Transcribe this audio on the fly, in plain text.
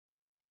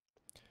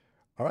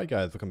All right,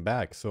 guys, welcome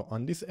back. So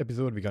on this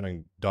episode, we're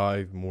going to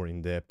dive more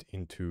in depth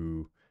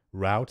into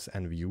routes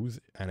and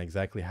views and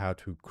exactly how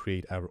to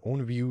create our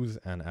own views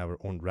and our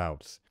own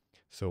routes.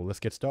 So let's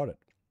get started.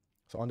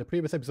 So on the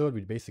previous episode,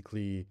 we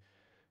basically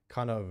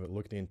kind of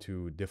looked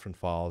into different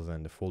files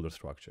and the folder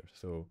structure.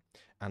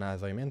 And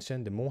as I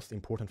mentioned, the most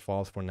important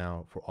files for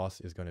now for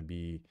us is going to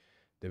be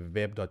the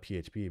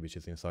web.php, which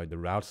is inside the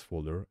routes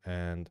folder,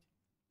 and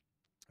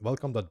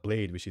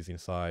welcome.blade, which is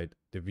inside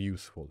the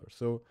views folder.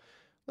 So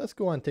let's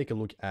go and take a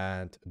look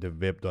at the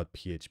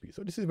web.php.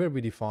 So this is where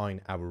we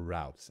define our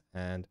routes.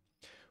 And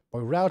by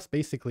routes,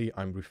 basically,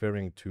 I'm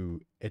referring to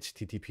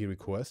HTTP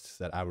requests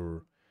that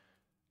our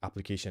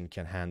application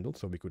can handle.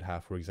 So we could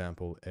have, for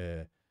example,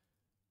 a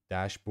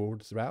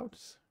dashboards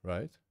routes,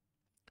 right?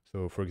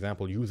 So for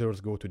example, users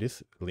go to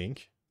this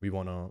link. We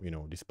want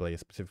to, display a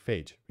specific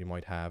page. We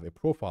might have a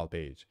profile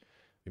page.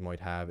 We might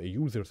have a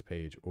users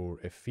page or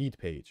a feed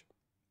page.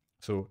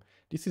 So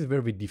this is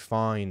where we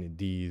define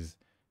these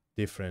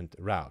different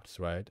routes,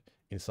 right,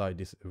 inside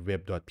this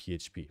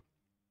web.php.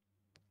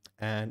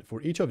 And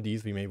for each of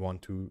these, we may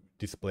want to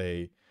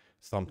display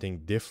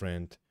something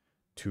different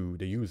to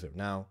the user.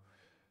 Now,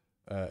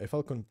 if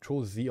I'll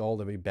Control Z all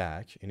the way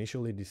back,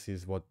 initially this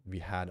is what we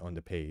had on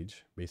the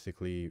page,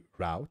 basically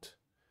route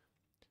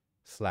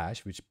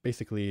 / which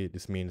basically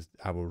this means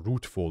our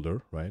root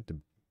folder, right?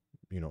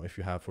 If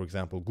you have, for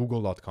example,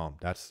 google.com,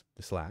 that's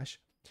the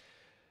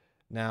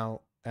 /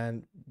 Now,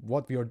 and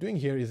what we are doing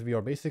here is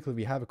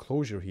we have a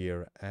closure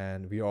here,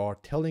 and we are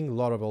telling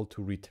Laravel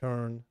to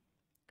return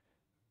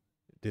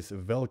this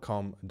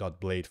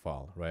welcome.blade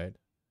file, right?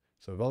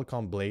 So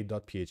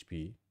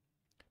welcome.blade.php,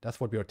 that's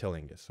what we are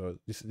telling this. So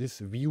this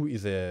view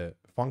is a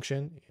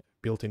function,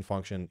 built-in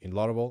function in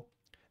Laravel,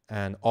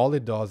 and all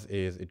it does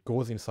is it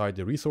goes inside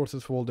the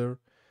resources folder,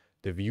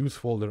 the views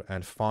folder,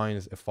 and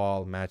finds a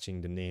file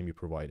matching the name you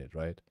provided,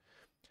 right?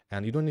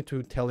 And you don't need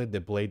to tell it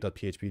the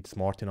blade.php, it's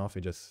smart enough,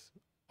 it just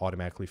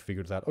automatically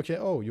figures out, okay,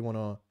 oh, you want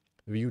to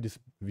view this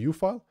view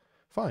file?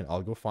 Fine,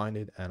 I'll go find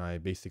it, and I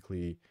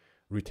basically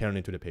return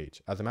it to the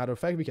page. As a matter of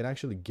fact, we can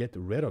actually get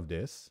rid of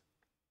this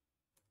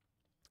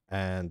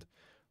and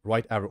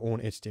write our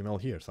own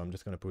HTML here. So I'm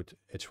just going to put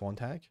h1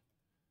 tag,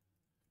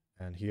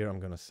 and here I'm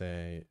going to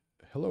say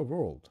hello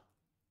world.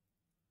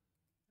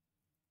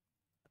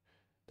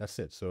 That's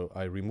it. So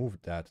I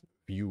removed that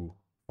view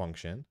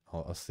function.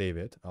 I'll save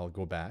it. I'll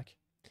go back,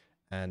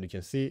 and you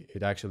can see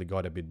it actually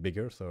got a bit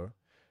bigger. So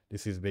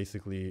this is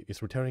basically,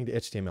 it's returning the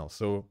HTML.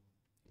 So,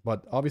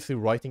 but obviously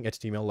writing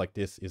HTML like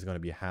this is going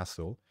to be a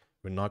hassle.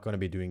 We're not going to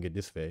be doing it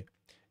this way.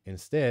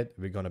 Instead,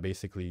 we're going to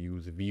basically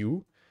use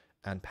view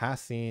and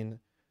pass in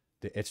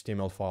the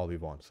HTML file we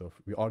want. So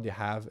we already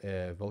have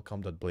a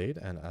welcome.blade,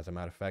 and as a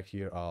matter of fact,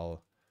 here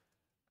I'll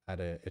add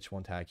a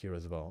h1 tag here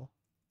as well.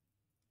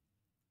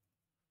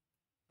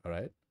 All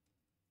right.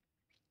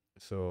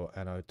 So,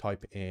 and I'll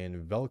type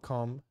in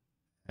welcome.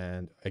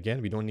 And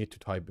again, we don't need to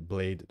type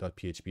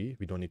blade.php.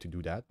 We don't need to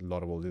do that.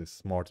 Laravel is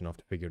smart enough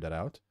to figure that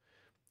out.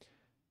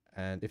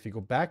 And if we go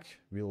back,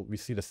 we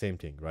see the same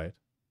thing, right?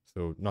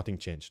 So nothing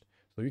changed.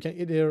 So you can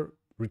either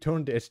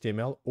return the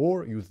HTML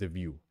or use the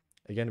view.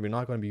 Again, we're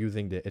not going to be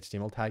using the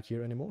HTML tag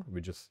here anymore.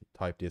 We just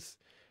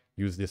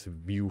use this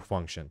view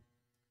function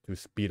to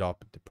speed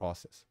up the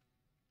process.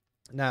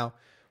 Now,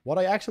 what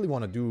I actually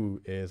want to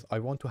do is I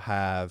want to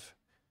have,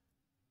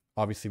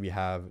 obviously we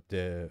have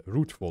the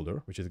root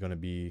folder, which is going to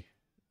be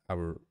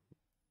our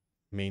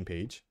main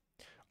page.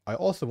 I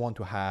also want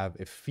to have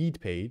a feed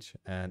page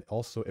and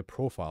also a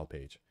profile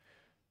page,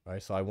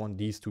 right? So I want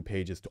these two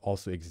pages to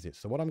also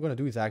exist. So what I'm going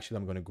to do is actually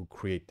I'm going to go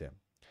create them.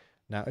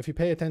 Now, if you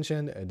pay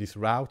attention, this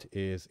route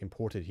is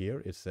imported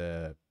here.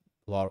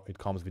 It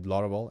comes with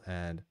Laravel,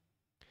 and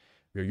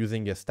we're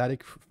using a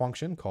static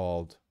function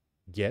called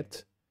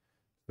get.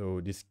 So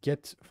this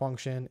get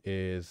function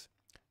is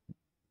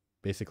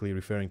basically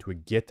referring to a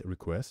get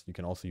request. You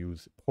can also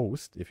use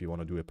post if you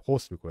want to do a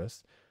post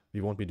request. We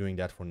won't be doing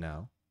that for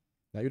now.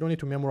 Now, you don't need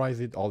to memorize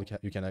it.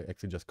 You can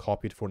actually just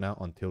copy it for now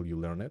until you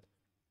learn it.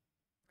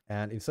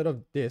 And instead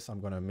of this,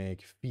 I'm going to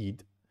make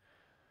feed.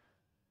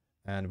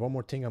 And one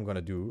more thing I'm going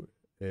to do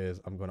is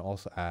I'm going to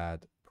also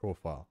add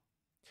profile.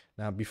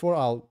 Now, before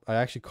I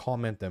actually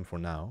comment them for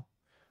now,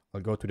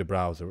 I'll go to the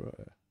browser.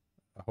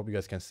 I hope you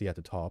guys can see at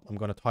the top. I'm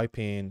going to type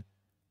in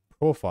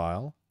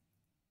profile.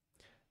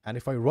 And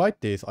if I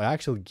write this, I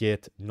actually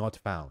get not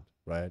found,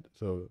 right?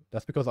 So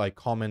that's because I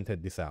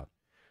commented this out.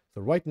 So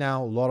right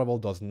now,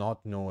 Laravel does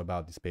not know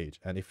about this page.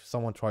 And if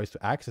someone tries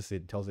to access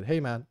it, tells it, hey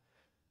man,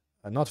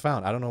 not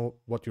found. I don't know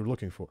what you're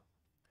looking for.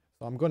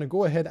 So I'm going to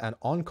go ahead and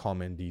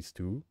uncomment these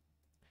two.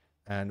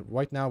 And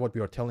right now, what we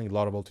are telling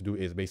Laravel to do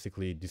is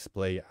basically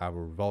display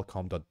our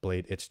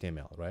welcome.blade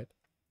HTML, right?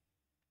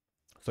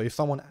 So if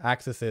someone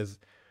accesses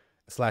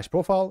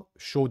 /profile,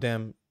 show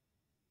them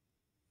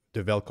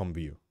the welcome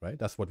view, right?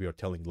 That's what we are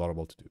telling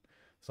Laravel to do.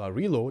 So I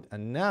reload,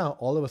 and now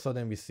all of a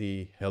sudden we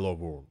see hello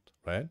world,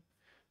 right?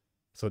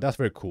 So that's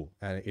very cool,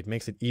 and it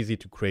makes it easy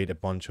to create a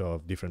bunch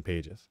of different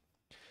pages.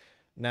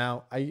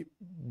 Now I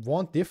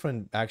want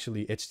different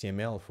actually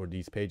HTML for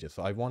these pages.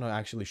 So I want to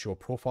actually show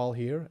profile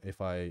here.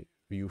 If I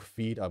view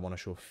feed, I want to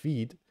show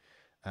feed.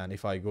 And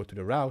if I go to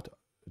the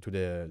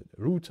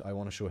root, I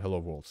want to show hello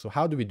world. So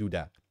how do we do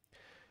that?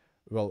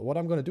 Well, what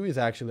I'm going to do is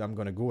actually I'm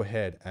going to go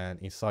ahead and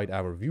inside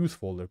our views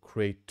folder,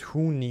 create 2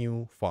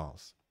 new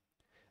files.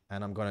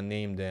 And I'm going to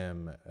name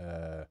them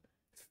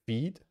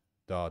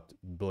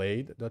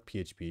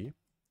feed.blade.php.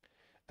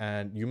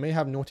 And you may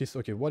have noticed,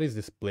 okay, what is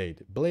this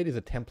Blade? Blade is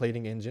a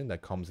templating engine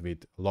that comes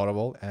with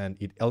Laravel, and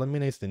it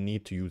eliminates the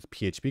need to use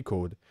PHP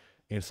code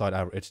inside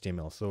our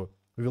HTML. So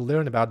we will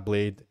learn about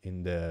Blade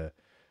in the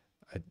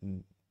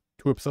 2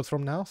 episodes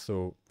from now.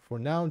 So for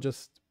now,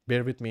 just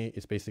bear with me.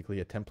 It's basically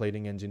a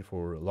templating engine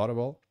for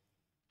Laravel.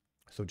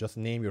 So just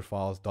name your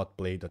files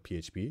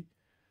 .blade.php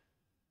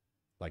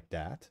like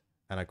that.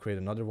 And I create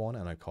another one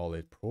and I call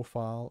it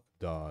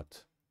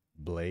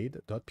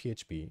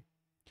profile.blade.php.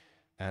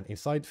 And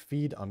inside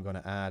feed, I'm going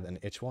to add an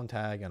h1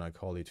 tag and I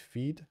call it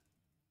feed.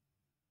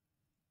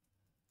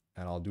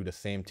 And I'll do the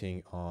same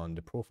thing on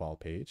the profile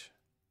page.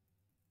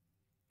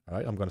 All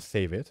right, I'm going to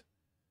save it.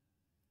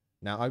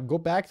 Now I go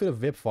back to the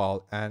web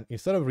file, and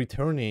instead of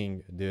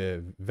returning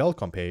the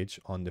welcome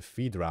page on the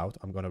feed route,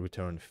 I'm going to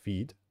return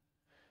feed.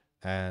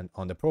 And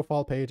on the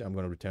profile page, I'm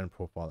going to return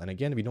profile. And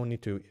again, we don't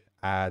need to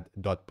add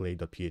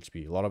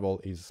 .blade.php. Laravel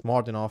is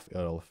smart enough,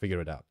 it'll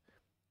figure it out.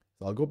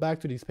 So I'll go back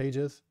to these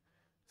pages.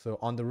 So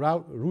on the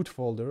root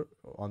folder,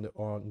 on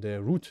the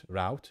root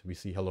route, we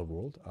see hello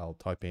world. I'll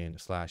type in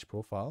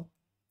 /profile.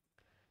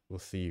 We'll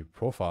see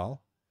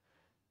profile,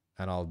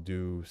 and I'll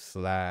do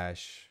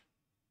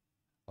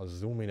I'll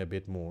zoom in a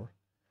bit more,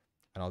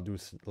 and I'll do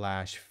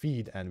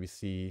 /feed, and we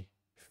see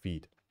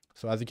feed.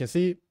 So as you can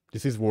see,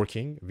 this is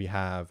working. We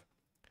have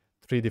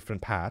 3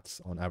 different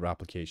paths on our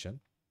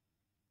application.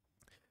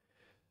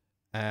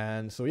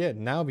 And so yeah,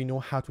 now we know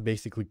how to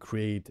basically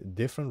create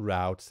different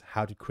routes,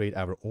 how to create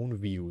our own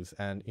views.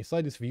 And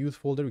inside this views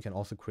folder, we can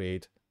also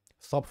create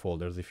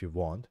subfolders if you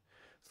want.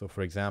 So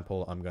for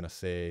example, I'm going to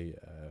say,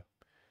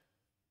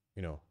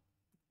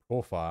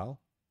 profile,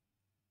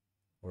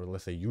 or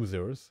let's say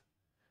users.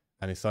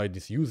 And inside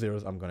these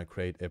users, I'm going to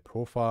create a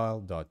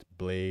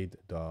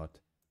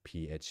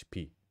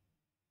profile.blade.php,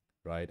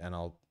 right? And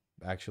I'll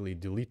actually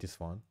delete this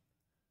one,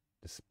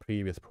 this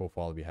previous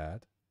profile we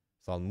had.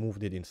 So I'll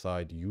move it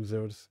inside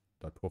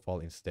users.profile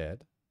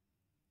instead.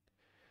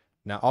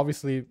 Now,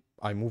 obviously,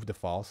 I moved the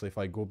file. So if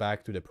I go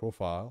back to the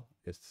profile,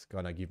 it's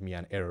going to give me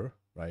an error,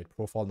 right?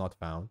 Profile not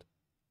found.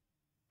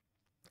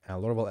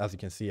 And Laravel, as you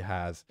can see,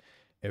 has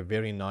a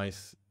very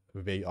nice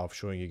way of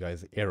showing you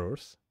guys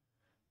errors.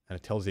 And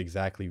it tells you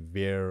exactly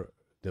where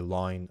the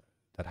line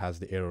that has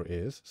the error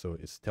is. So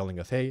it's telling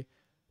us, hey,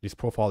 this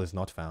profile is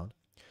not found.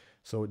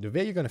 So the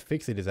way you're going to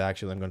fix it is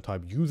actually, I'm going to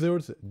type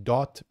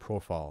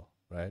users.profile,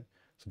 right?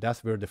 So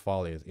that's where the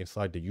file is,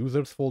 inside the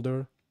users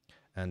folder,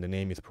 and the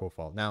name is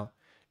profile. Now,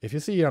 if you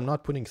see here, I'm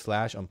not putting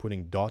 /, I'm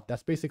putting dot.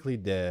 That's basically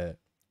the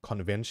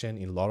convention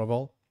in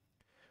Laravel.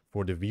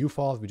 For the view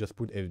files, we just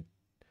put a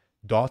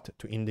dot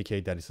to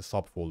indicate that it's a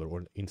subfolder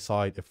or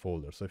inside a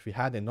folder. So if we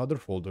had another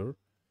folder,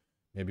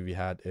 maybe we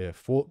had a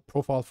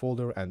profile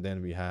folder, and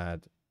then we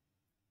had,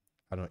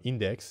 I don't know,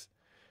 index.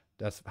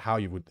 That's how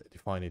you would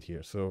define it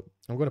here. So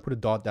I'm going to put a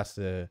dot. That's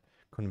the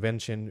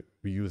convention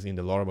we use in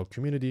the Laravel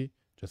community.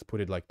 Just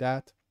put it like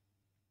that.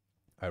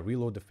 I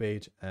reload the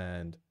page,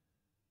 and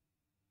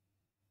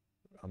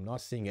I'm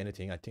not seeing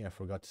anything. I think I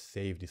forgot to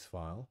save this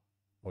file.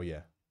 Oh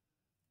yeah.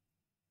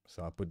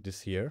 So I'll put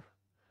this here.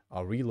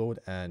 I'll reload,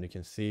 and you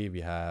can see we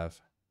have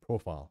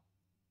profile.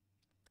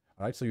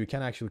 All right, so you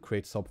can actually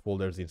create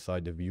subfolders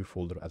inside the view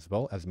folder as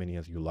well, as many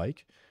as you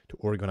like, to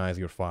organize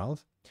your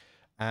files.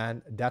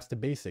 And that's the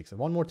basics. And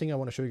one more thing I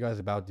want to show you guys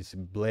about this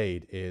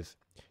Blade is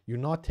you're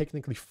not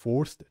technically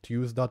forced to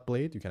use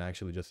 .blade. You can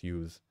actually just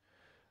use,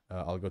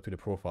 I'll go to the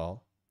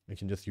profile. You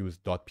can just use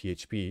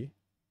 .php,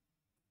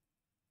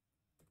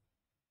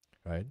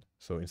 right?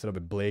 So instead of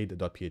a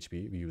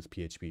blade.php, we use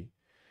PHP.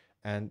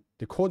 And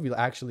the code will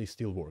actually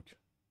still work.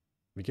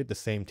 We get the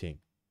same thing.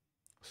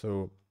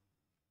 So,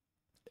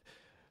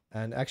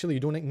 and actually you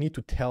don't need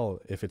to tell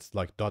if it's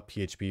like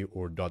 .php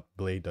or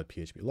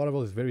 .blade.php.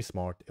 Laravel is very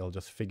smart. It'll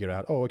just figure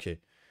out, oh, okay,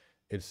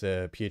 it's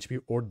a PHP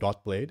or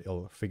 .blade.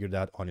 It'll figure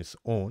that on its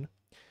own.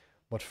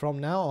 But from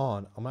now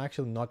on, I'm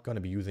actually not going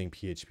to be using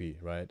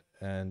PHP, right?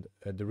 And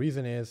the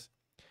reason is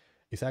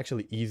it's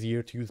actually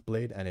easier to use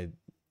Blade, and it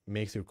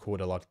makes your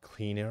code a lot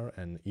cleaner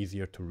and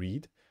easier to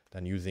read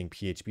than using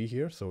PHP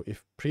here. So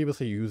if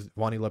previously you used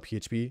vanilla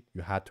PHP,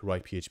 you had to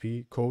write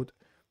PHP code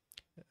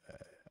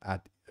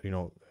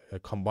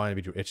combined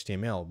with your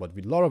HTML. But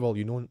with Laravel,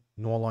 you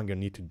no longer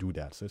need to do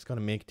that. So it's going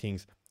to make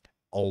things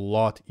a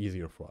lot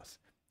easier for us.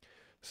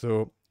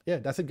 So yeah,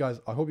 that's it, guys.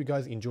 I hope you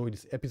guys enjoyed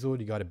this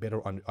episode. You got a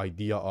better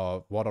idea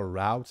of what are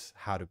routes,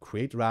 how to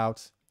create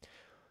routes,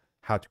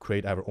 how to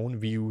create our own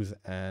views,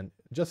 and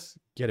just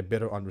get a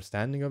better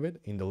understanding of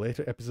it. In the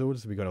later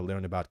episodes, we're going to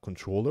learn about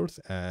controllers,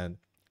 and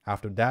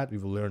after that, we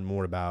will learn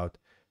more about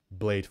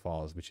Blade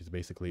files, which is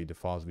basically the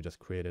files we just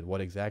created.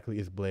 What exactly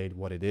is Blade,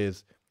 what it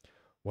is,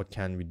 what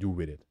can we do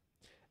with it.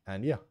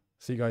 And yeah,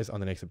 see you guys on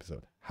the next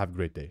episode. Have a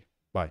great day.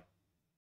 Bye.